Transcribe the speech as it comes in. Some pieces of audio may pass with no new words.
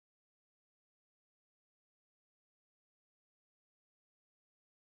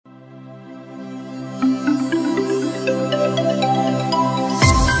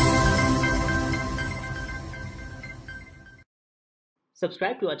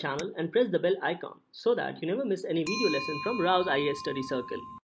Subscribe to our channel and press the bell icon so that you never miss any video lesson from Raus IAS Study Circle.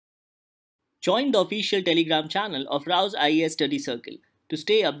 Join the official Telegram channel of Raus IAS Study Circle to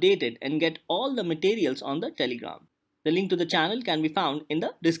stay updated and get all the materials on the Telegram. The link to the channel can be found in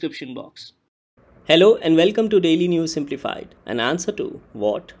the description box. Hello and welcome to Daily News Simplified, an answer to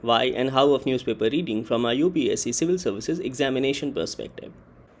what, why and how of newspaper reading from our UPSC Civil Services examination perspective.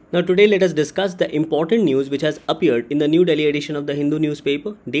 Now today let us discuss the important news which has appeared in the New Delhi edition of the Hindu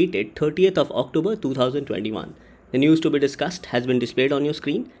newspaper dated 30th of October 2021. The news to be discussed has been displayed on your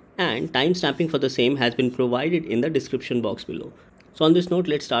screen and timestamping for the same has been provided in the description box below. So on this note,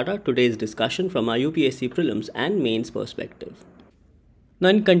 let's start our today's discussion from our UPSC Prelims and Mains perspective. Now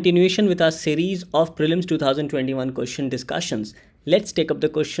in continuation with our series of Prelims 2021 question discussions, let's take up the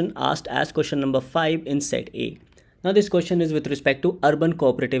question asked as question number 5 in set A. Now this question is with respect to urban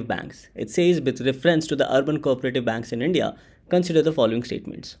cooperative banks. It says with reference to the urban cooperative banks in India, consider the following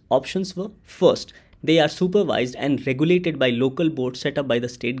statements. Options were: first, they are supervised and regulated by local boards set up by the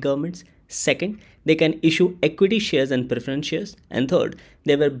state governments. Second, they can issue equity shares and preference shares. And third,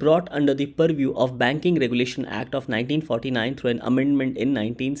 they were brought under the purview of Banking Regulation Act of 1949 through an amendment in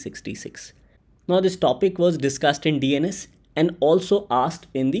 1966. Now this topic was discussed in DNS and also asked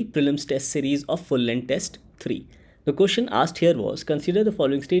in the prelims test series of full length test 3. The question asked here was, consider the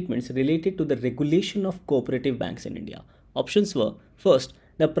following statements related to the regulation of cooperative banks in India. Options were: first,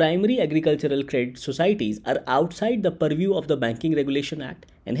 the primary agricultural credit societies are outside the purview of the Banking Regulation Act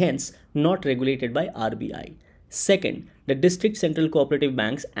and hence not regulated by RBI. Second, the district central cooperative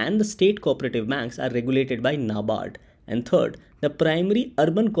banks and the state cooperative banks are regulated by NABARD. And third, the primary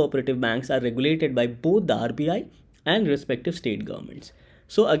urban cooperative banks are regulated by both the RBI and respective state governments.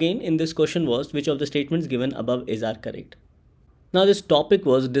 So again, in this question was, which of the statements given above are correct? Now this topic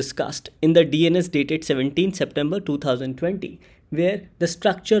was discussed in the DNS dated 17 September 2020, where the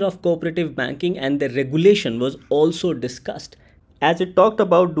structure of cooperative banking and the regulation was also discussed, as it talked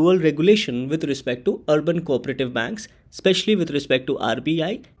about dual regulation with respect to urban cooperative banks, especially with respect to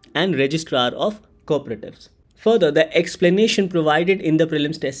RBI and registrar of cooperatives. Further, the explanation provided in the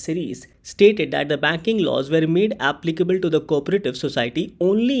prelims test series stated that the banking laws were made applicable to the cooperative society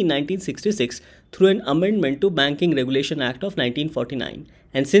only in 1966 through an amendment to Banking Regulation Act of 1949.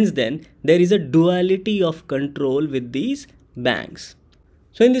 And since then, there is a duality of control with these banks.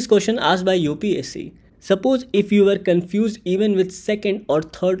 So in this question asked by UPSC, suppose if you were confused even with second or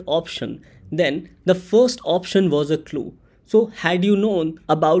third option, then the first option was a clue. So had you known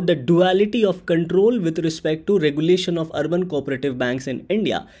about the duality of control with respect to regulation of urban cooperative banks in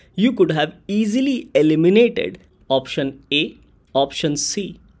India, you could have easily eliminated option A, option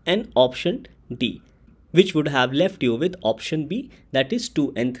C and option D, which would have left you with option B, that is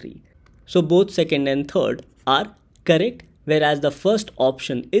 2 and 3. So both second and third are correct, whereas the first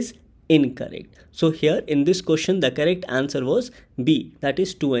option is incorrect. So here in this question, the correct answer was B, that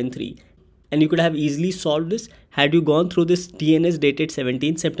is 2 and 3. And you could have easily solved this had you gone through this DNS dated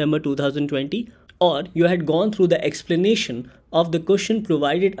 17 September 2020, or you had gone through the explanation of the question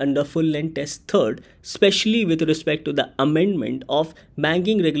provided under full length test 3rd, especially with respect to the amendment of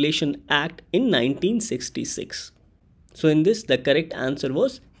Banking Regulation Act in 1966. So in this, the correct answer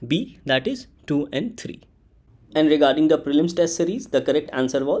was B, that is 2 and 3. And regarding the prelims test series, the correct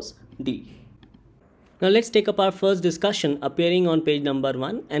answer was D. Now let's take up our first discussion appearing on page number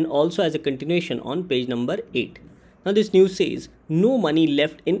 1 and also as a continuation on page number 8. Now this news says, no money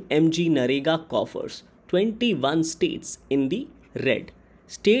left in MGNREGA coffers, 21 states in the red.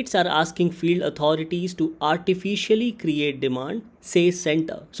 States are asking field authorities to artificially create demand, says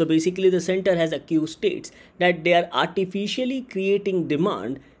center. So basically the center has accused states that they are artificially creating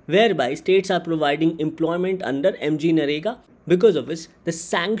demand, whereby states are providing employment under MGNREGA. Because of which, the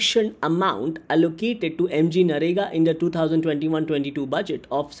sanctioned amount allocated to MGNREGA in the 2021-22 budget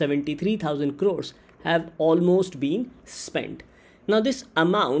of 73,000 crores have almost been spent. Now this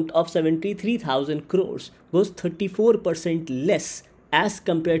amount of 73,000 crores was 34% less as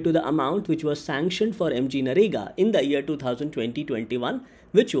compared to the amount which was sanctioned for MGNREGA in the year 2020-21,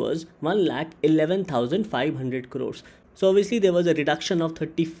 which was 1,11,500 crores. So obviously there was a reduction of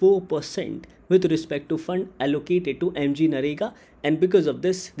 34% with respect to fund allocated to MGNREGA, and because of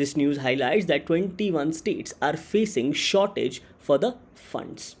this, this news highlights that 21 states are facing shortage for the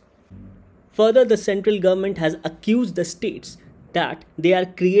funds. Further, the central government has accused the states that they are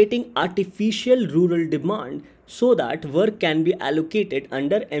creating artificial rural demand so that work can be allocated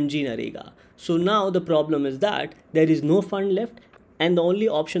under MGNREGA. So now the problem is that there is no fund left, and the only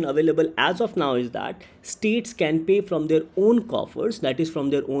option available as of now is that states can pay from their own coffers, that is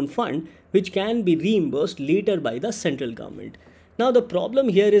from their own fund, which can be reimbursed later by the central government. Now the problem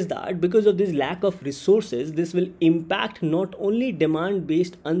here is that because of this lack of resources, this will impact not only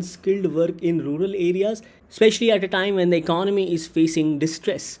demand-based unskilled work in rural areas, especially at a time when the economy is facing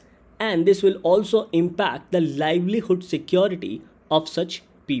distress, and this will also impact the livelihood security of such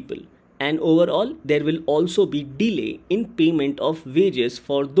people. And overall, there will also be delay in payment of wages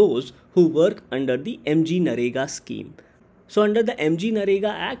for those who work under the MGNREGA scheme. So under the MGNREGA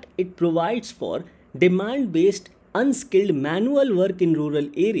Act, it provides for demand-based unskilled manual work in rural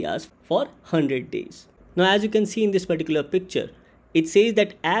areas for 100 days. Now as you can see in this particular picture, it says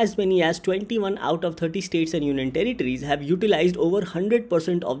that as many as 21 out of 30 states and union territories have utilized over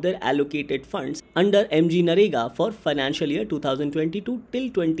 100% of their allocated funds under MGNREGA for financial year 2022 till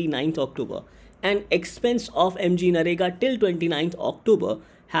 29th October. And expense of MGNREGA till 29th October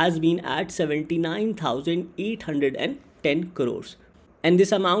has been at 79,810 crores. And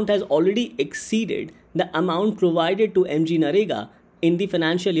this amount has already exceeded the amount provided to MGNREGA in the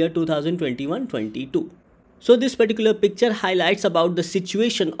financial year 2021-22. So this particular picture highlights about the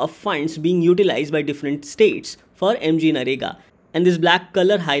situation of funds being utilized by different states for MGNREGA. And this black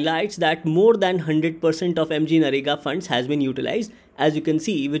color highlights that more than 100% of MGNREGA funds has been utilized, as you can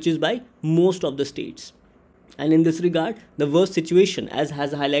see, which is by most of the states. And in this regard, the worst situation, as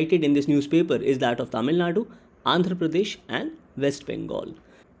has highlighted in this newspaper, is that of Tamil Nadu, Andhra Pradesh and West Bengal.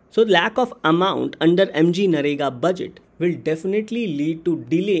 So lack of amount under MGNREGA budget will definitely lead to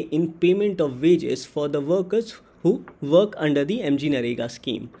delay in payment of wages for the workers who work under the MGNREGA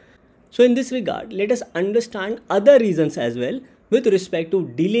scheme. So in this regard, let us understand other reasons as well with respect to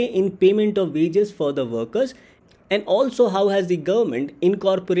delay in payment of wages for the workers, and also how has the government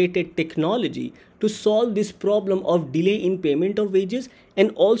incorporated technology to solve this problem of delay in payment of wages,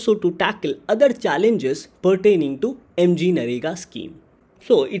 and also to tackle other challenges pertaining to MGNREGA scheme.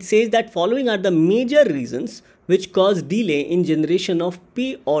 So it says that following are the major reasons which cause delay in generation of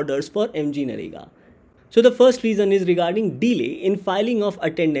pay orders for MGNREGA. So the first reason is regarding delay in filing of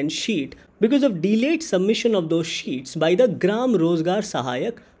attendance sheet because of delayed submission of those sheets by the Gram Rozgar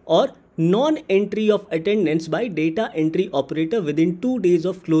Sahayak or non-entry of attendance by data entry operator within 2 days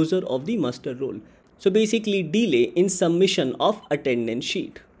of closure of the muster roll. So basically delay in submission of attendance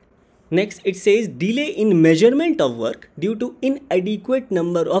sheet. Next, it says delay in measurement of work due to inadequate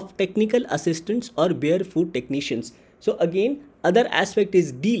number of technical assistants or barefoot technicians. So again, other aspect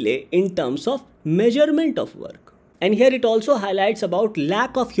is delay in terms of measurement of work. And here it also highlights about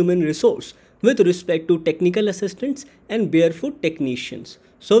lack of human resource with respect to technical assistants and barefoot technicians.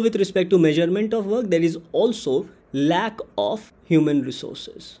 So with respect to measurement of work, there is also lack of human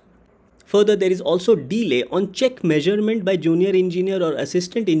resources. Further, there is also delay on check measurement by junior engineer or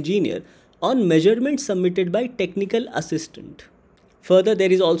assistant engineer on measurement submitted by technical assistant. Further, there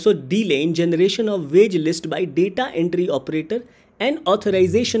is also delay in generation of wage list by data entry operator and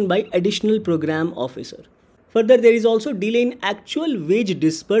authorization by additional program officer. Further, there is also delay in actual wage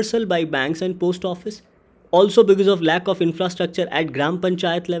dispersal by banks and post office. Also because of lack of infrastructure at Gram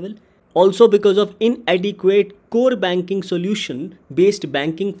Panchayat level. Also because of inadequate core banking solution based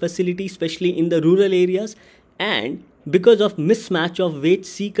banking facility, especially in the rural areas, and because of mismatch of wage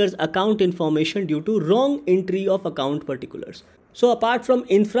seekers account information due to wrong entry of account particulars. So apart from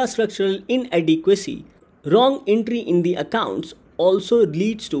infrastructural inadequacy, wrong entry in the accounts also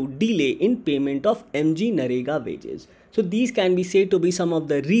leads to delay in payment of MGNREGA wages. So these can be said to be some of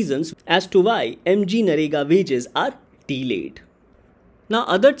the reasons as to why MGNREGA wages are delayed. Now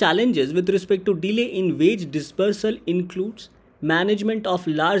other challenges with respect to delay in wage dispersal includes management of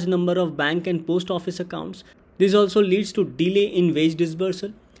large number of bank and post office accounts. This also leads to delay in wage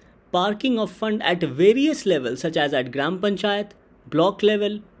dispersal. Parking of fund at various levels such as at Gram Panchayat, block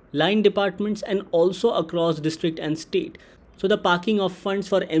level, line departments and also across district and state. So the parking of funds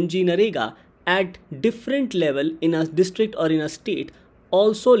for MGNREGA at different level in a district or in a state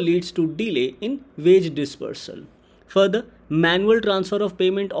also leads to delay in wage dispersal. Further, manual transfer of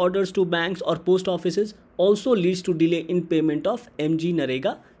payment orders to banks or post offices also leads to delay in payment of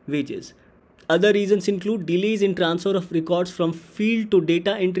MGNREGA wages. Other reasons include delays in transfer of records from field to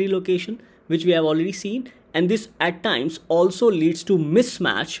data entry location, which we have already seen, and this at times also leads to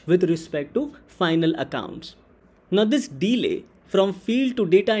mismatch with respect to final accounts. Now this delay from field to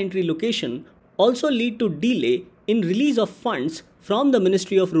data entry location also lead to delay in release of funds from the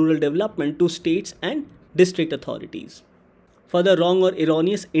Ministry of Rural Development to states and district authorities. Further, wrong or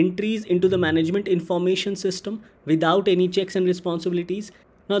erroneous entries into the management information system without any checks and responsibilities.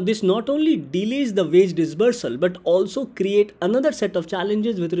 Now this not only delays the wage dispersal but also create another set of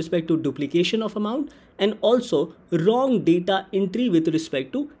challenges with respect to duplication of amount and also wrong data entry with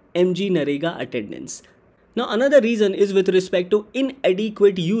respect to MGNREGA attendance. Now another reason is with respect to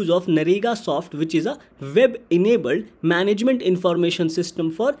inadequate use of NREGA Soft, which is a web-enabled management information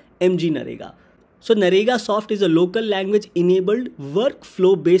system for MGNREGA. So NREGA Soft is a local language enabled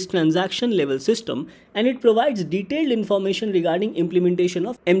workflow based transaction level system, and it provides detailed information regarding implementation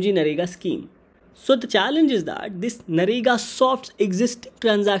of MGNREGA scheme. So the challenge is that this NREGA Soft's existing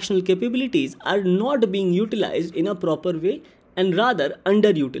transactional capabilities are not being utilized in a proper way and rather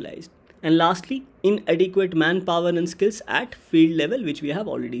underutilized. And lastly, inadequate manpower and skills at field level, which we have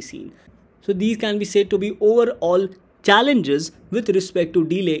already seen. So these can be said to be overall challenges with respect to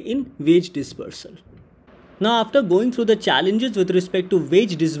delay in wage dispersal. Now after going through the challenges with respect to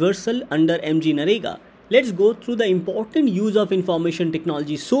wage dispersal under MGNREGA, let's go through the important use of information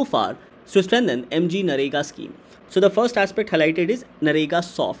technology so far to strengthen MGNREGA scheme. So the first aspect highlighted is NREGA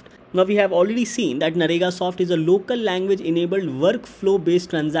Soft. Now we have already seen that NREGA Soft is a local language enabled workflow based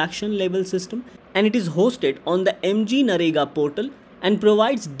transaction level system, and it is hosted on the MGNREGA portal and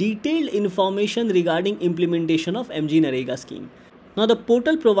provides detailed information regarding implementation of MGNREGA scheme. Now the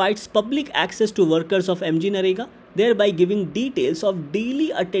portal provides public access to workers of MGNREGA, thereby giving details of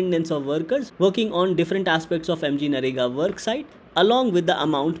daily attendance of workers working on different aspects of MGNREGA work site along with the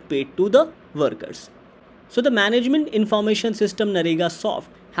amount paid to the workers. So the Management Information System NREGA Soft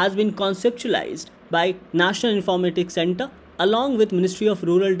has been conceptualized by National Informatics Center along with Ministry of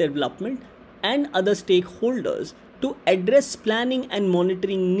Rural Development and other stakeholders to address planning and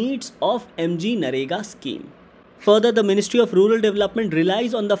monitoring needs of MGNREGA scheme. Further, the Ministry of Rural Development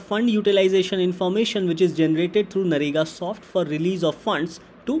relies on the fund utilization information which is generated through NREGA Soft for release of funds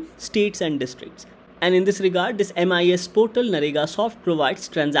to states and districts. And in this regard, this MIS portal NREGA Soft provides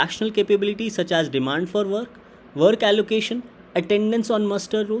transactional capabilities such as demand for work, work allocation, attendance on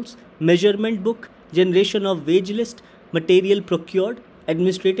muster rules, measurement book, generation of wage list, material procured,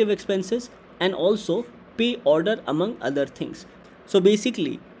 administrative expenses, and also pay order, among other things. So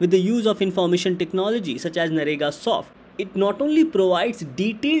basically, with the use of information technology such as NREGA Soft, it not only provides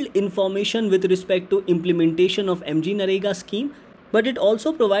detailed information with respect to implementation of MGNREGA scheme, but it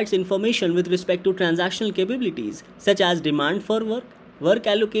also provides information with respect to transactional capabilities such as demand for work, work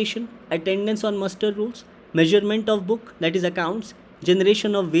allocation, attendance on muster rules, measurement of book, that is accounts,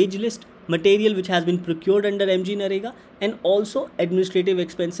 generation of wage list, material which has been procured under MGNREGA, and also administrative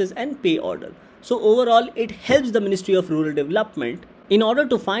expenses and pay order. So overall, it helps the Ministry of Rural Development in order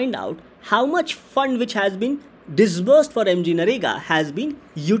to find out how much fund which has been disbursed for MGNREGA has been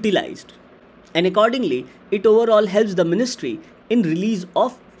utilized. And accordingly, it overall helps the ministry in release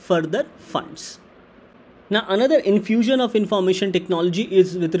of further funds. Now another infusion of information technology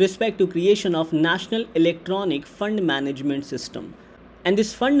is with respect to creation of National Electronic Fund Management System. And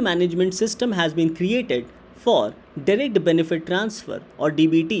this fund management system has been created for direct benefit transfer or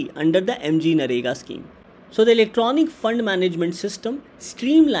DBT under the MGNREGA scheme. So the electronic fund management system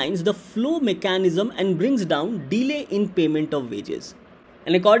streamlines the flow mechanism and brings down delay in payment of wages.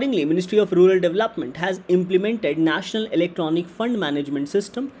 And accordingly, Ministry of Rural Development has implemented National Electronic Fund Management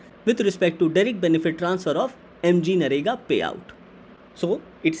System with respect to direct benefit transfer of MGNREGA payout. So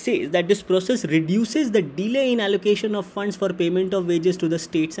it says that this process reduces the delay in allocation of funds for payment of wages to the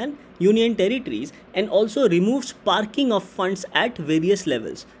states and union territories, and also removes parking of funds at various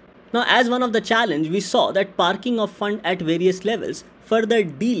levels. Now as one of the challenge, we saw that parking of fund at various levels further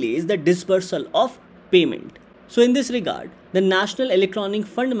delays the dispersal of payment. So in this regard, the National Electronic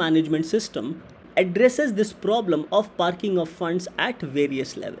Fund Management System addresses this problem of parking of funds at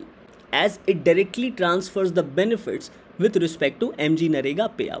various levels, as it directly transfers the benefits with respect to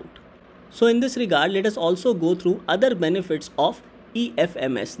MGNREGA payout. So in this regard, let us also go through other benefits of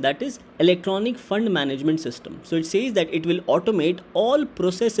EFMS, that is Electronic Fund Management System. So it says that it will automate all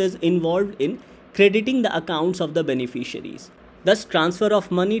processes involved in crediting the accounts of the beneficiaries. Thus, transfer of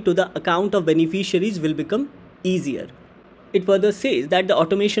money to the account of beneficiaries will become easier. It further says that the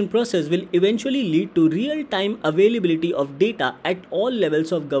automation process will eventually lead to real-time availability of data at all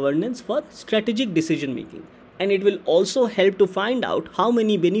levels of governance for strategic decision making. And it will also help to find out how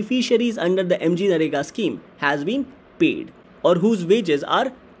many beneficiaries under the MGNREGA scheme has been paid or whose wages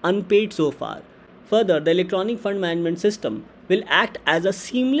are unpaid so far. Further, the electronic fund management system will act as a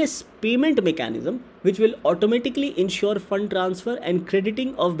seamless payment mechanism which will automatically ensure fund transfer and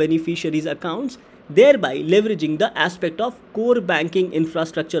crediting of beneficiaries' accounts, thereby leveraging the aspect of core banking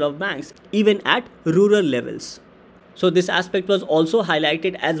infrastructure of banks even at rural levels. So this aspect was also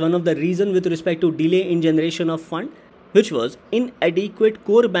highlighted as one of the reasons with respect to delay in generation of fund, which was inadequate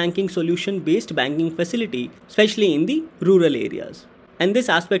core banking solution based banking facility, especially in the rural areas. And this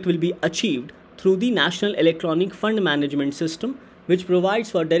aspect will be achieved through the National Electronic Fund Management System, which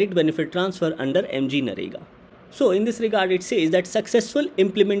provides for direct benefit transfer under MGNREGA. So in this regard, it says that successful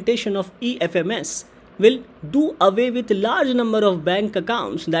implementation of EFMS will do away with large number of bank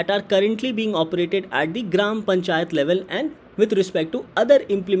accounts that are currently being operated at the Gram Panchayat level and with respect to other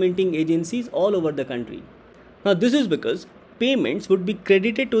implementing agencies all over the country. Now this is because payments would be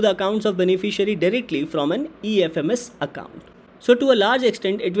credited to the accounts of beneficiary directly from an EFMS account. So to a large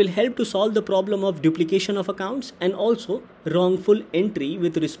extent, it will help to solve the problem of duplication of accounts and also wrongful entry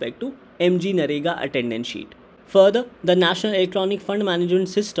with respect to MGNREGA attendance sheet. Further, the National Electronic Fund Management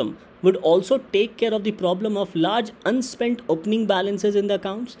System would also take care of the problem of large unspent opening balances in the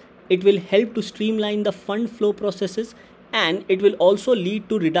accounts. It will help to streamline the fund flow processes, and it will also lead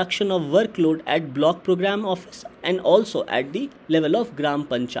to reduction of workload at block program office and also at the level of Gram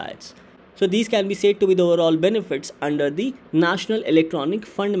Panchayats. So these can be said to be the overall benefits under the National Electronic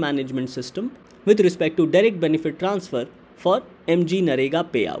Fund Management System with respect to direct benefit transfer for MGNREGA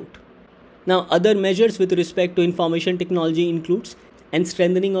payout. Now other measures with respect to information technology includes and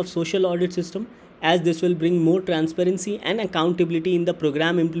strengthening of social audit system, as this will bring more transparency and accountability in the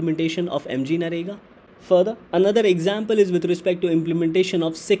program implementation of MGNREGA. Further, another example is with respect to implementation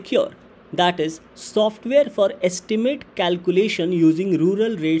of Secure, that is software for estimate calculation using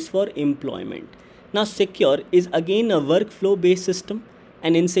rural rates for employment. Now Secure is again a workflow based system,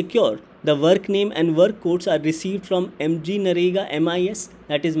 and in Secure the work name and work codes are received from MGNREGA MIS,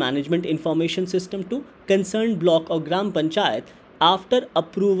 that is Management Information System, to concerned block or Gram Panchayat after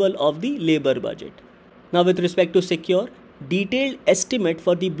approval of the labor budget. Now with respect to Secure, detailed estimate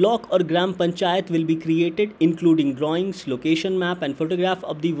for the block or Gram Panchayat will be created, including drawings, location map and photograph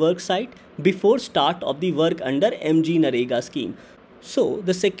of the work site before start of the work under MGNREGA scheme. So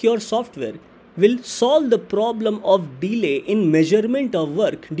the Secure software will solve the problem of delay in measurement of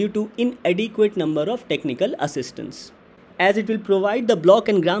work due to inadequate number of technical assistants, as it will provide the block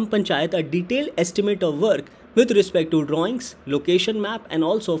and Gram Panchayat a detailed estimate of work with respect to drawings, location map and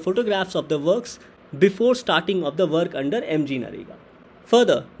also photographs of the works before starting of the work under MGNREGA.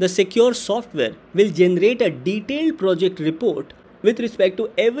 Further, the Secure software will generate a detailed project report with respect to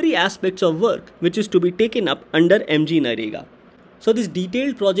every aspect of work which is to be taken up under MGNREGA. So this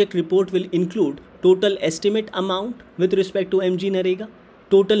detailed project report will include total estimate amount with respect to MGNREGA,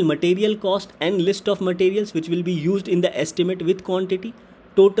 total material cost and list of materials which will be used in the estimate with quantity,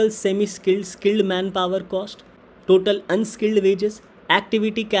 total semi-skilled, skilled manpower cost, total unskilled wages,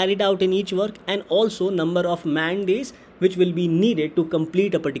 activity carried out in each work and also number of man days which will be needed to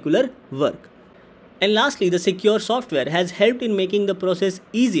complete a particular work. And lastly, the Secure software has helped in making the process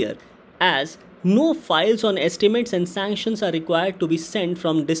easier, as no files on estimates and sanctions are required to be sent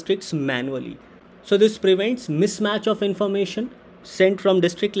from districts manually. So this prevents mismatch of information sent from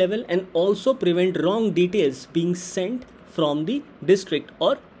district level and also prevent wrong details being sent from the district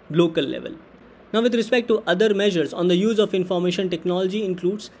or local level. Now with respect to other measures on the use of information technology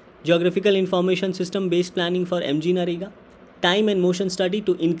includes Geographical Information System based planning for MGNREGA, time and motion study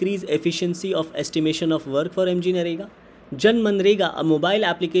to increase efficiency of estimation of work for MGNREGA, JanManrega, a mobile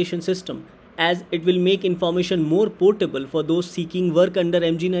application system, as it will make information more portable for those seeking work under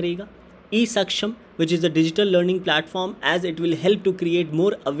MGNREGA, eSaksham, which is a digital learning platform, as it will help to create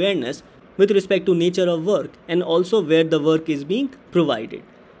more awareness with respect to nature of work and also where the work is being provided.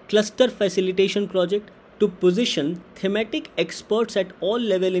 Cluster facilitation project to position thematic experts at all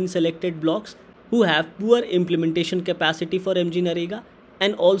levels in selected blocks who have poor implementation capacity for MGNREGA,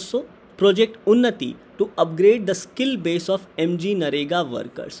 and also Project Unnati to upgrade the skill base of MGNREGA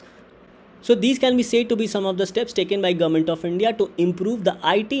workers. So these can be said to be some of the steps taken by Government of India to improve the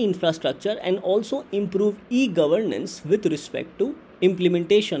IT infrastructure and also improve e-governance with respect to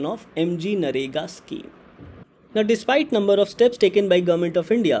implementation of MGNREGA scheme. Now despite number of steps taken by Government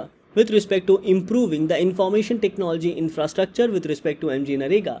of India with respect to improving the information technology infrastructure with respect to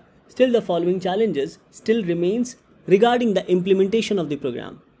MGNREGA, still the following challenges still remains regarding the implementation of the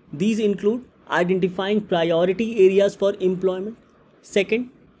program. These include identifying priority areas for employment. Second,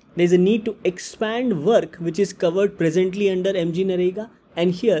 there is a need to expand work which is covered presently under MGNREGA,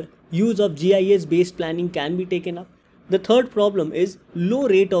 and here use of GIS based planning can be taken up. The third problem is low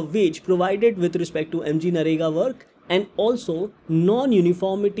rate of wage provided with respect to MGNREGA work and also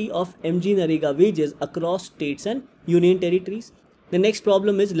non-uniformity of MGNREGA wages across states and union territories. The next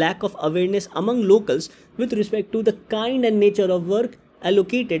problem is lack of awareness among locals with respect to the kind and nature of work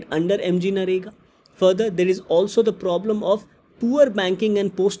allocated under MGNREGA. Further, there is also the problem of poor banking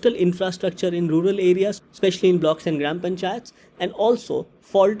and postal infrastructure in rural areas, especially in blocks and Gram Panchayats, and also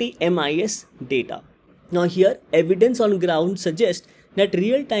faulty MIS data. Now here, evidence on ground suggests that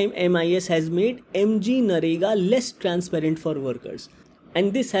real-time MIS has made MGNREGA less transparent for workers,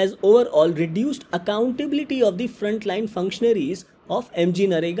 and this has overall reduced accountability of the frontline functionaries of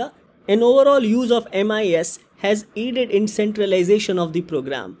MGNREGA, and overall use of MIS has aided in centralization of the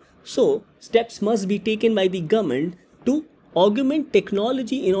program. So, steps must be taken by the government to augment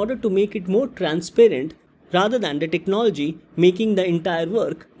technology in order to make it more transparent rather than the technology making the entire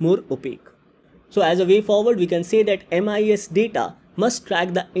work more opaque. So as a way forward, we can say that MIS data must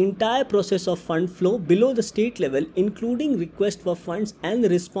track the entire process of fund flow below the state level, including request for funds, and the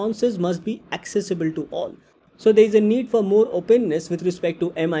responses must be accessible to all. So there is a need for more openness with respect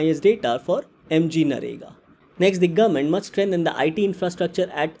to MIS data for MGNREGA. Next, the government must strengthen the IT infrastructure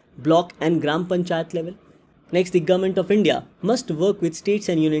at block and Gram Panchayat level. Next, the Government of India must work with states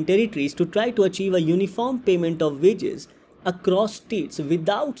and union territories to try to achieve a uniform payment of wages across states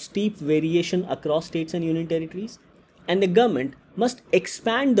without steep variation across states and union territories. And the government must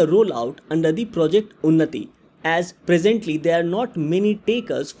expand the rollout under the project Unnati, as presently there are not many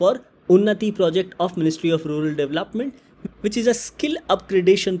takers for Unnati project of Ministry of Rural Development, which is a skill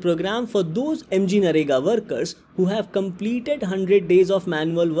upgradation program for those MGNREGA workers who have completed 100 days of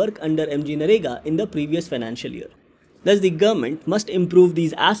manual work under MGNREGA in the previous financial year. Thus, the government must improve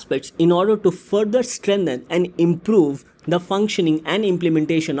these aspects in order to further strengthen and improve the functioning and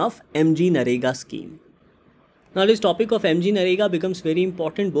implementation of MGNREGA scheme. Now, this topic of MGNREGA becomes very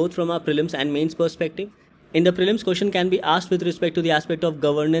important both from a prelims and mains perspective. In the prelims, question can be asked with respect to the aspect of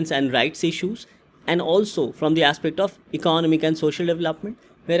governance and rights issues, and also from the aspect of economic and social development,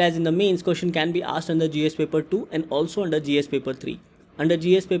 whereas in the mains, question can be asked under GS paper 2 and also under GS paper 3. Under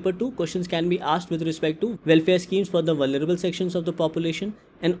GS paper 2, questions can be asked with respect to welfare schemes for the vulnerable sections of the population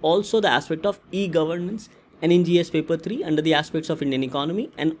and also the aspect of e-governance, and in GS paper 3 under the aspects of Indian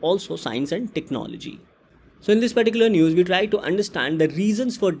economy and also science and technology. So in this particular news, we try to understand the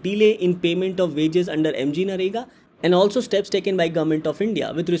reasons for delay in payment of wages under MGNREGA and also steps taken by Government of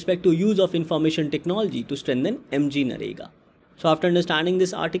India with respect to use of information technology to strengthen MGNREGA. So after understanding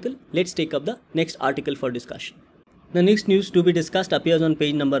this article, let's take up the next article for discussion. The next news to be discussed appears on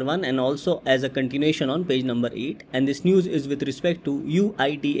page number 1 and also as a continuation on page number 8, and this news is with respect to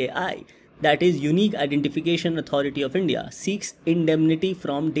UIDAI, that is Unique Identification Authority of India, seeks indemnity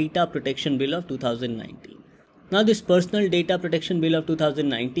from Data Protection Bill of 2019. Now, this Personal Data Protection Bill of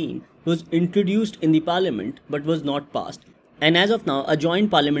 2019 was introduced in the Parliament but was not passed, and as of now a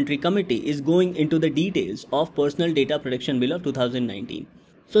joint parliamentary committee is going into the details of Personal Data Protection Bill of 2019.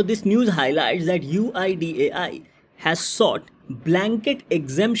 So this news highlights that UIDAI has sought blanket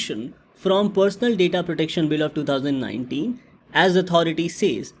exemption from Personal Data Protection Bill of 2019, as the authority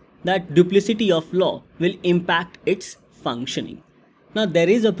says that duplicity of law will impact its functioning. Now, there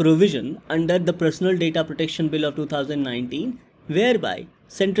is a provision under the Personal Data Protection Bill of 2019 whereby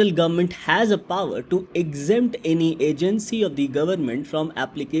central government has a power to exempt any agency of the government from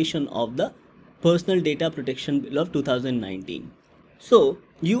application of the Personal Data Protection Bill of 2019. So,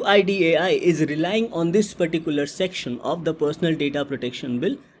 UIDAI is relying on this particular section of the Personal Data Protection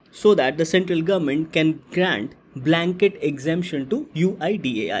Bill so that the central government can grant blanket exemption to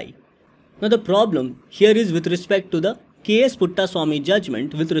UIDAI. Now, the problem here is with respect to the K.S. Puttaswamy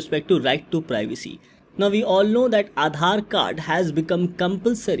judgment with respect to right to privacy. Now, we all know that Aadhaar card has become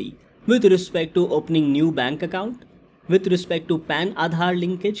compulsory with respect to opening new bank account, with respect to PAN Aadhaar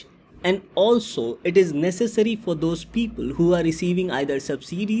linkage, and also it is necessary for those people who are receiving either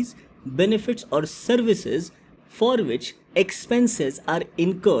subsidies, benefits or services for which expenses are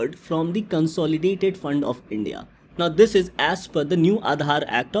incurred from the Consolidated Fund of India. Now, this is as per the new Aadhaar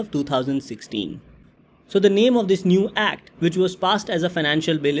Act of 2016. So the name of this new act, which was passed as a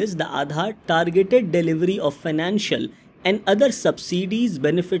financial bill, is the Aadhaar Targeted Delivery of Financial and Other Subsidies,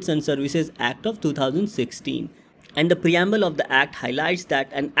 Benefits and Services Act of 2016. And the preamble of the act highlights that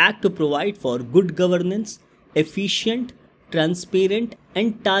an act to provide for good governance, efficient, transparent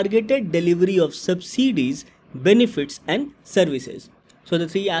and targeted delivery of subsidies, benefits and services. So the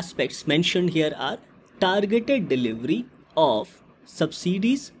three aspects mentioned here are targeted delivery of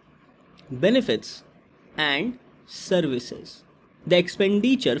subsidies, benefits and services, the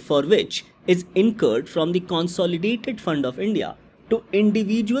expenditure for which is incurred from the Consolidated Fund of India to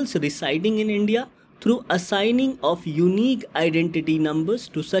individuals residing in India through assigning of unique identity numbers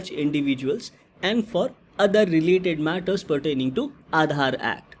to such individuals and for other related matters pertaining to Aadhaar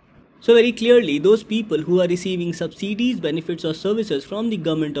Act. So very clearly, those people who are receiving subsidies, benefits or services from the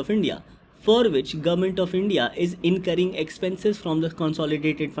Government of India, for which Government of India is incurring expenses from the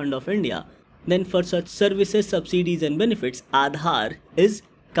Consolidated Fund of India, then for such services, subsidies and benefits, Aadhaar is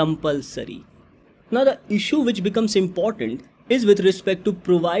compulsory. Now, the issue which becomes important is with respect to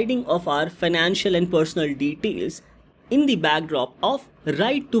providing of our financial and personal details in the backdrop of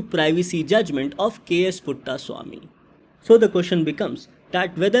right to privacy judgment of K.S. Puttaswamy. So the question becomes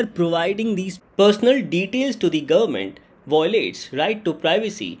that whether providing these personal details to the government violates right to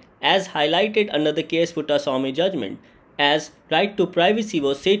privacy as highlighted under the K.S. Puttaswamy judgment, as right to privacy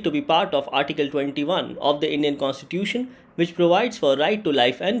was said to be part of Article 21 of the Indian Constitution, which provides for right to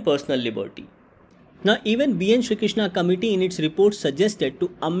life and personal liberty. Now, even B.N. Shri Krishna Committee in its report suggested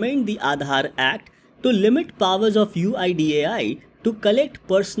to amend the Aadhaar Act to limit powers of UIDAI to collect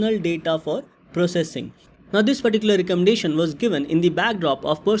personal data for processing. Now, this particular recommendation was given in the backdrop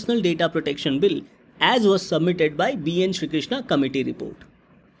of Personal Data Protection Bill as was submitted by B.N. Shri Krishna Committee report.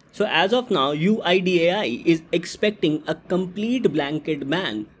 So, as of now, UIDAI is expecting a complete blanket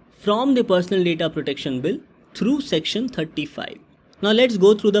ban from the Personal Data Protection Bill through Section 35. Now let's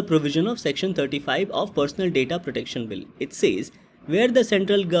go through the provision of Section 35 of Personal Data Protection Bill. It says, where the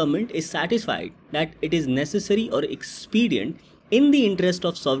central government is satisfied that it is necessary or expedient in the interest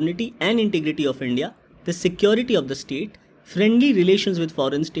of sovereignty and integrity of India, the security of the state, friendly relations with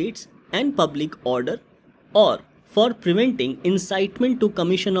foreign states and public order, or for preventing incitement to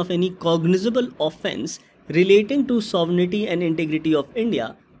commission of any cognizable offence relating to sovereignty and integrity of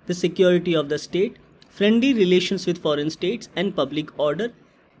India, the security of the state, friendly relations with foreign states and public order,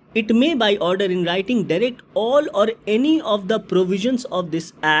 it may by order in writing direct all or any of the provisions of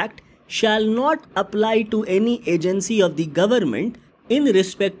this act shall not apply to any agency of the government in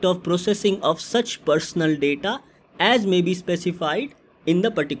respect of processing of such personal data as may be specified in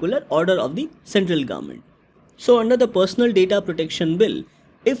the particular order of the central government. So under the Personal Data Protection Bill,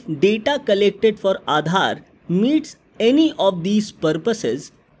 if data collected for Aadhaar meets any of these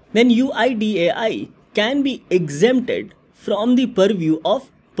purposes, then UIDAI can be exempted from the purview of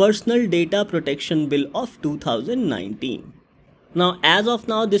Personal Data Protection Bill of 2019. Now, as of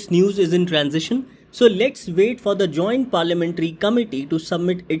now, this news is in transition. So let's wait for the Joint Parliamentary Committee to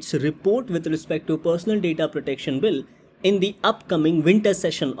submit its report with respect to Personal Data Protection Bill in the upcoming winter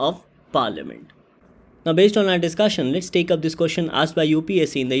session of Parliament. Now, based on our discussion, let's take up this question asked by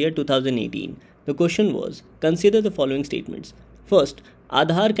UPSC in the year 2018. The question was, consider the following statements. First,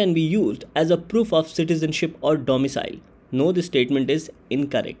 Aadhaar can be used as a proof of citizenship or domicile. No, this statement is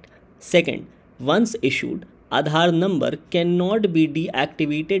incorrect. Second, once issued, Aadhaar number cannot be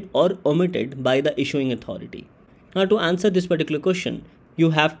deactivated or omitted by the issuing authority. Now, to answer this particular question, you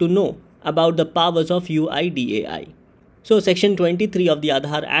have to know about the powers of UIDAI. So, Section 23 of the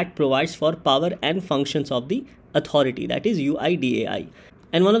Aadhaar Act provides for power and functions of the authority, that is UIDAI.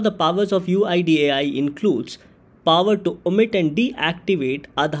 And one of the powers of UIDAI includes power to omit and deactivate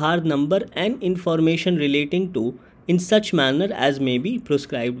Aadhaar number and information relating to in such manner as may be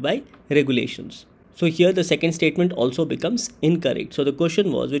prescribed by regulations. So here the second statement also becomes incorrect. So the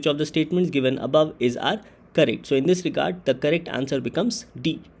question was, which of the statements given above are correct? So in this regard, the correct answer becomes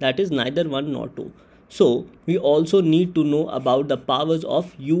D, that is neither 1 nor 2. So we also need to know about the powers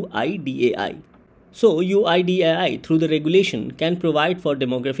of UIDAI. So UIDAI through the regulation can provide for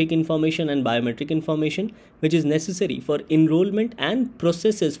demographic information and biometric information which is necessary for enrollment and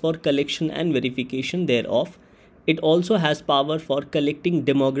processes for collection and verification thereof. It also has power for collecting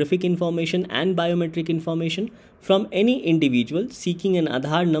demographic information and biometric information from any individual seeking an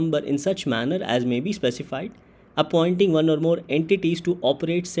Aadhaar number in such manner as may be specified, appointing one or more entities to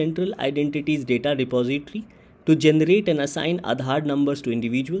operate central identities data repository to generate and assign Aadhaar numbers to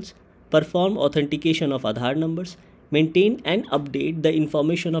individuals, perform authentication of Aadhaar numbers, maintain and update the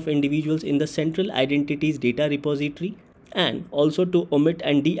information of individuals in the Central Identities Data Repository, and also to omit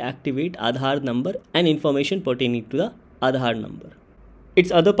and deactivate Aadhaar number and information pertaining to the Aadhaar number.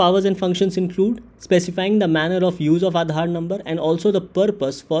 Its other powers and functions include specifying the manner of use of Aadhaar number and also the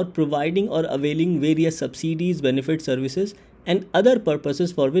purpose for providing or availing various subsidies, benefit services, and other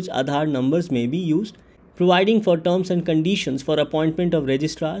purposes for which Aadhaar numbers may be used, providing for terms and conditions for appointment of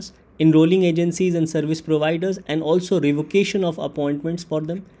registrars, enrolling agencies and service providers, and also revocation of appointments for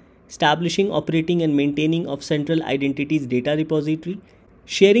them, establishing, operating and maintaining of Central Identities Data Repository,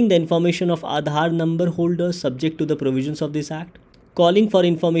 sharing the information of Aadhaar number holders subject to the provisions of this Act, calling for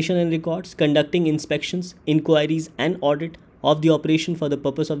information and records, conducting inspections, inquiries and audit of the operation for the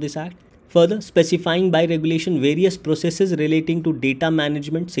purpose of this Act, further specifying by regulation various processes relating to data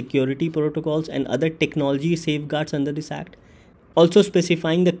management, security protocols and other technology safeguards under this Act, also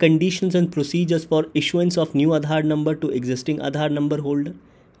specifying the conditions and procedures for issuance of new Aadhaar number to existing Aadhaar number holder,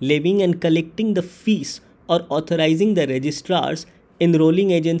 levying and collecting the fees or authorizing the registrars,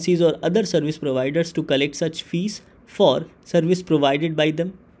 enrolling agencies or other service providers to collect such fees for service provided by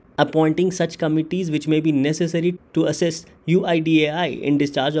them, appointing such committees which may be necessary to assess UIDAI in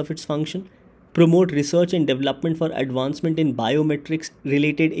discharge of its function, promote research and development for advancement in biometrics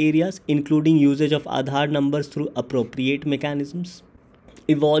related areas, including usage of Aadhaar numbers through appropriate mechanisms,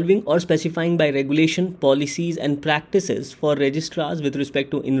 evolving or specifying by regulation policies and practices for registrars with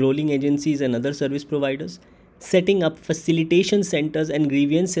respect to enrolling agencies and other service providers, setting up facilitation centers and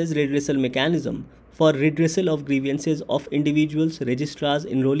grievances redressal mechanism for redressal of grievances of individuals, registrars,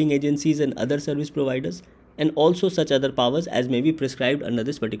 enrolling agencies and other service providers, and also such other powers as may be prescribed under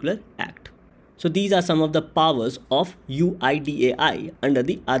this particular act. So these are some of the powers of UIDAI under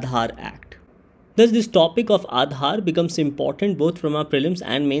the Aadhaar Act. Thus, this topic of Aadhaar becomes important both from a prelims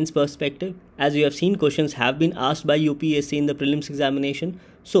and mains perspective. As you have seen, questions have been asked by UPSC in the prelims examination.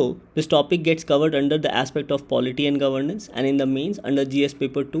 So, this topic gets covered under the aspect of polity and governance, and in the mains under GS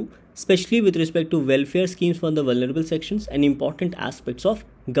paper 2, especially with respect to welfare schemes for the vulnerable sections and important aspects of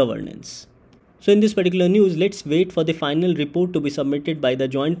governance. So in this particular news, let's wait for the final report to be submitted by the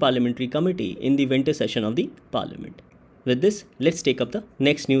Joint Parliamentary Committee in the winter session of the Parliament. With this, let's take up the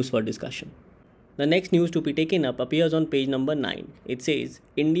next news for discussion. The next news to be taken up appears on page number 9. It says,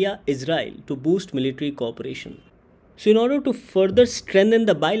 India-Israel to boost military cooperation. So in order to further strengthen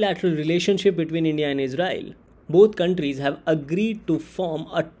the bilateral relationship between India and Israel, both countries have agreed to form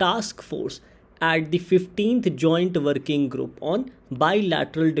a task force at the 15th Joint Working Group on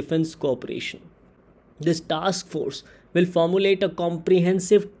Bilateral Defense Cooperation. This task force will formulate a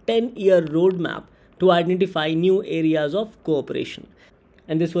comprehensive 10-year roadmap to identify new areas of cooperation.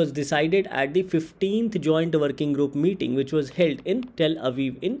 And this was decided at the 15th Joint Working Group meeting, which was held in Tel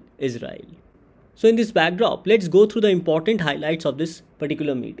Aviv in Israel. So in this backdrop, let's go through the important highlights of this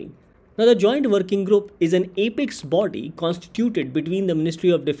particular meeting. Now, the Joint Working Group is an apex body constituted between the Ministry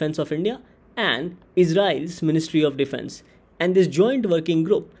of Defense of India and Israel's Ministry of Defense. And this Joint Working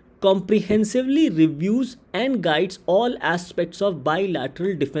Group comprehensively reviews and guides all aspects of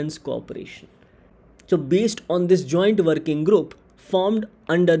bilateral defense cooperation. So based on this Joint Working Group formed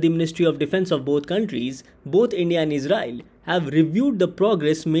under the Ministry of Defense of both countries, both India and Israel have reviewed the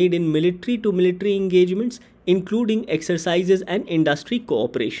progress made in military-to-military engagements, including exercises and industry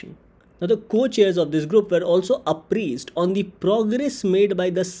cooperation. Now, the co-chairs of this group were also appraised on the progress made by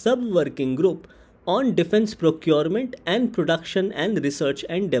the sub-working group on defense procurement and production and research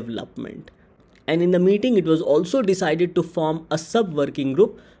and development. And in the meeting, it was also decided to form a sub-working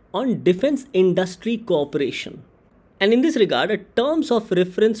group on defense industry cooperation. And in this regard, a terms of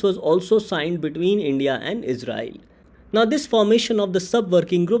reference was also signed between India and Israel. Now, this formation of the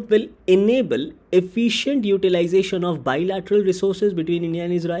sub-working group will enable efficient utilization of bilateral resources between India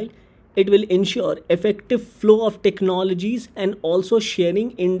and Israel. It will ensure effective flow of technologies and also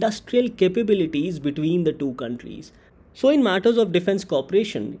sharing industrial capabilities between the two countries. So in matters of defense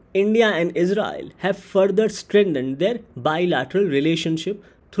cooperation, India and Israel have further strengthened their bilateral relationship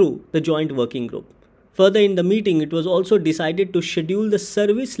through the Joint Working Group. Further, in the meeting, it was also decided to schedule the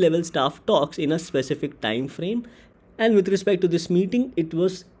service level staff talks in a specific time frame. And with respect to this meeting, it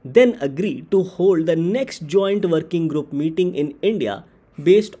was then agreed to hold the next Joint Working Group meeting in India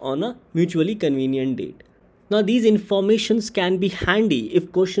based on a mutually convenient date. Now, these informations can be handy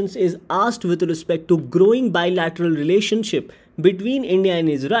if questions is asked with respect to growing bilateral relationship between India and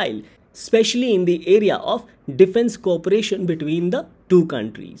Israel, especially in the area of defense cooperation between the two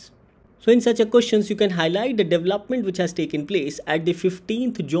countries. So in such a questions, you can highlight the development which has taken place at the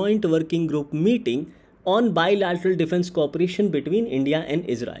 15th Joint Working Group meeting on bilateral defense cooperation between India and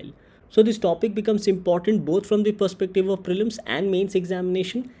Israel. So this topic becomes important both from the perspective of prelims and mains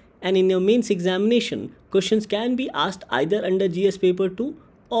examination. And in your mains examination, questions can be asked either under GS paper 2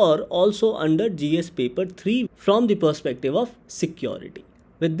 or also under GS paper 3 from the perspective of security.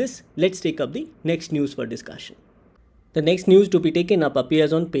 With this, let's take up the next news for discussion. The next news to be taken up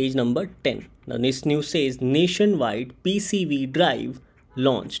appears on page number 10. Now, this news says nationwide PCV drive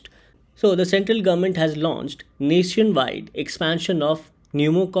launched. So the central government has launched nationwide expansion of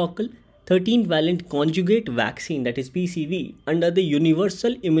pneumococcal 13-valent conjugate vaccine, that is PCV, under the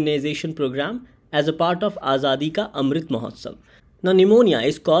Universal Immunization Program as a part of Azadi Ka Amrit Mahotsav. Now, pneumonia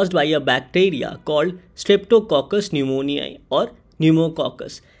is caused by a bacteria called Streptococcus pneumoniae or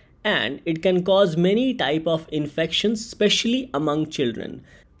pneumococcus, and it can cause many types of infections, especially among children.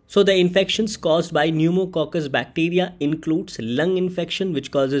 So the infections caused by pneumococcus bacteria includes lung infection,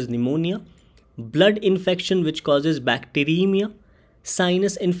 which causes pneumonia, blood infection, which causes bacteremia,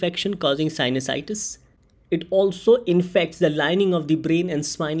 sinus infection causing sinusitis. It also infects the lining of the brain and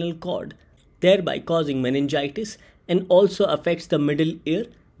spinal cord, thereby causing meningitis, and also affects the middle ear,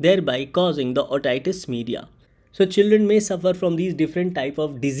 thereby causing the otitis media. So children may suffer from these different type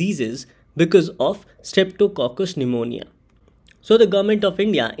of diseases because of streptococcus pneumonia. So the government of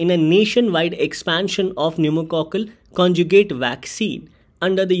India, in a nationwide expansion of pneumococcal conjugate vaccine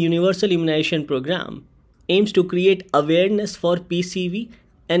under the Universal Immunization Program, aims to create awareness for PCV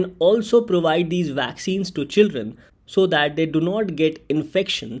and also provide these vaccines to children so that they do not get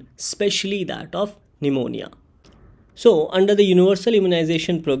infection, especially that of pneumonia. So under the Universal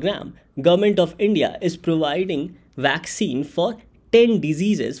Immunization Program, Government of India is providing vaccine for 10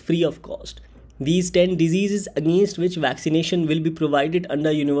 diseases free of cost. These 10 diseases against which vaccination will be provided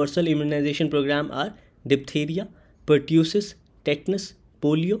under Universal Immunization Program are diphtheria, pertussis, tetanus,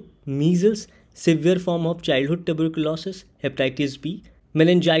 polio, measles, severe form of childhood tuberculosis, hepatitis B,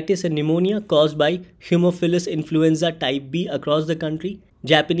 meningitis and pneumonia caused by Haemophilus influenza type B across the country,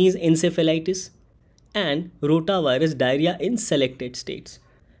 Japanese encephalitis, and rotavirus diarrhea in selected states.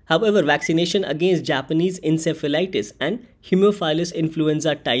 However, vaccination against Japanese encephalitis and Haemophilus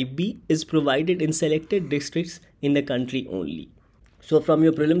influenza type B is provided in selected districts in the country only. So from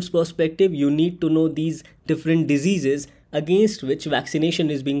your prelims perspective, you need to know these different diseases against which vaccination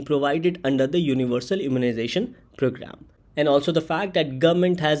is being provided under the Universal Immunization Program. And also the fact that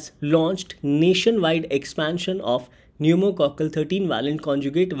government has launched nationwide expansion of pneumococcal 13-valent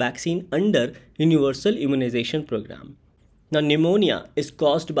conjugate vaccine under Universal Immunization Program. Now, pneumonia is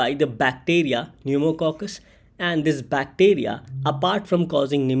caused by the bacteria pneumococcus, and this bacteria, apart from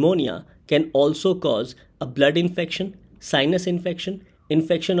causing pneumonia, can also cause a blood infection, sinus infection,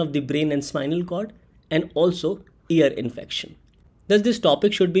 infection of the brain and spinal cord, and also ear infection. Thus, this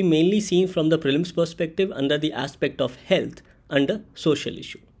topic should be mainly seen from the prelims perspective under the aspect of health under social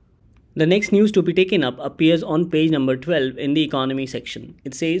issue. The next news to be taken up appears on page number 12 in the economy section.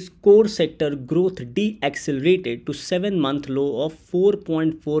 It says core sector growth decelerated to 7-month low of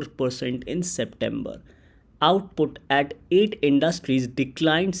 4.4% in September. Output at 8 industries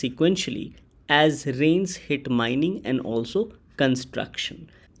declined sequentially as rains hit mining and also construction.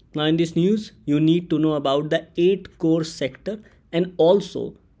 Now in this news, you need to know about the 8 core sector and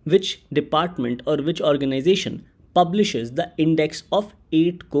also which department or which organization publishes the index of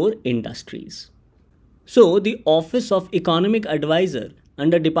 8 core industries. So the Office of Economic Advisor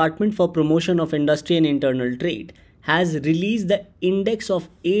under Department for Promotion of Industry and Internal Trade has released the index of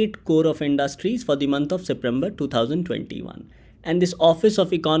 8 core of industries for the month of September 2021. And this Office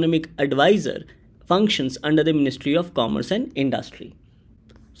of Economic Advisor functions under the Ministry of Commerce and Industry.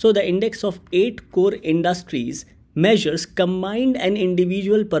 So the index of 8 core industries measures combined and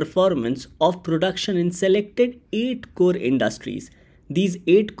individual performance of production in selected 8 core industries. These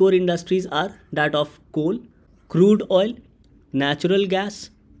 8 core industries are that of coal, crude oil, natural gas,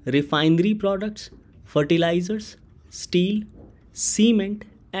 refinery products, fertilizers, steel, cement,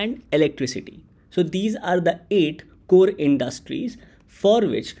 and electricity. So these are the 8 core industries for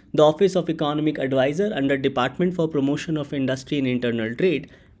which the Office of Economic Advisor under Department for Promotion of Industry and Internal Trade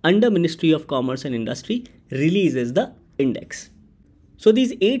under Ministry of Commerce and Industry releases the index. So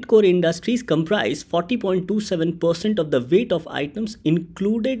these 8 core industries comprise 40.27% of the weight of items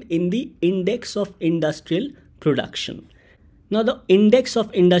included in the index of industrial production. Now the index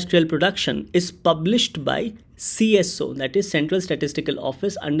of industrial production is published by CSO, that is Central Statistical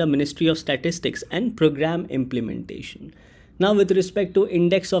Office under Ministry of Statistics and Program Implementation. Now with respect to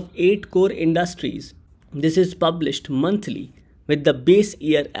index of 8 core industries, this is published monthly with the base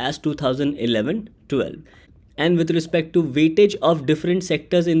year as 2011-12. And with respect to weightage of different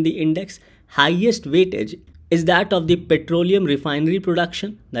sectors in the index, highest weightage is that of the petroleum refinery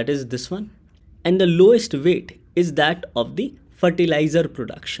production, that is this one, and the lowest weight is that of the fertilizer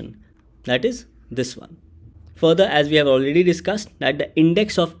production, that is this one. Further, as we have already discussed, that the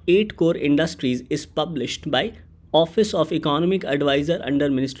index of 8 core industries is published by Office of Economic Advisor under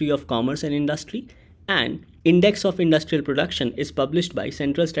Ministry of Commerce and Industry, and Index of Industrial Production is published by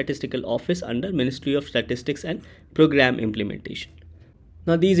Central Statistical Office under Ministry of Statistics and Program Implementation.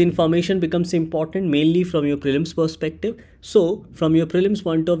 Now these information becomes important mainly from your prelims perspective. So from your prelims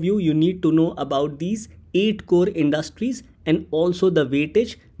point of view, you need to know about these 8 core industries and also the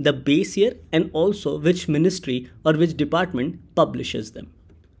weightage, the base year, and also which ministry or which department publishes them.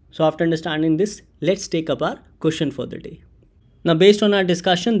 So after understanding this, let's take up our question for the day. Now based on our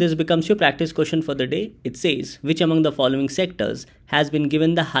discussion, this becomes your practice question for the day. It says, which among the following sectors has been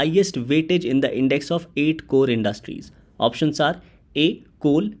given the highest weightage in the index of 8 core industries? Options are A.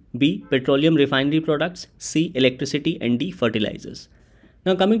 Coal, B. Petroleum refinery products, C. Electricity, and D. Fertilizers.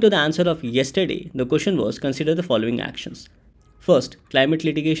 Now coming to the answer of yesterday, the question was, consider the following actions. First, climate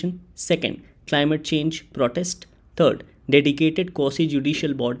litigation. Second, climate change protest. Third, dedicated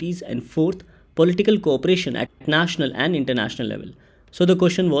quasi-judicial bodies. And fourth, political cooperation at national and international level. So the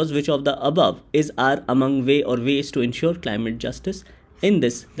question was, which of the above are among way or ways to ensure climate justice? In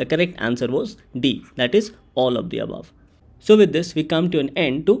this, the correct answer was D, that is all of the above. So with this, we come to an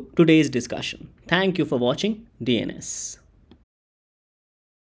end to today's discussion. Thank you for watching DNS.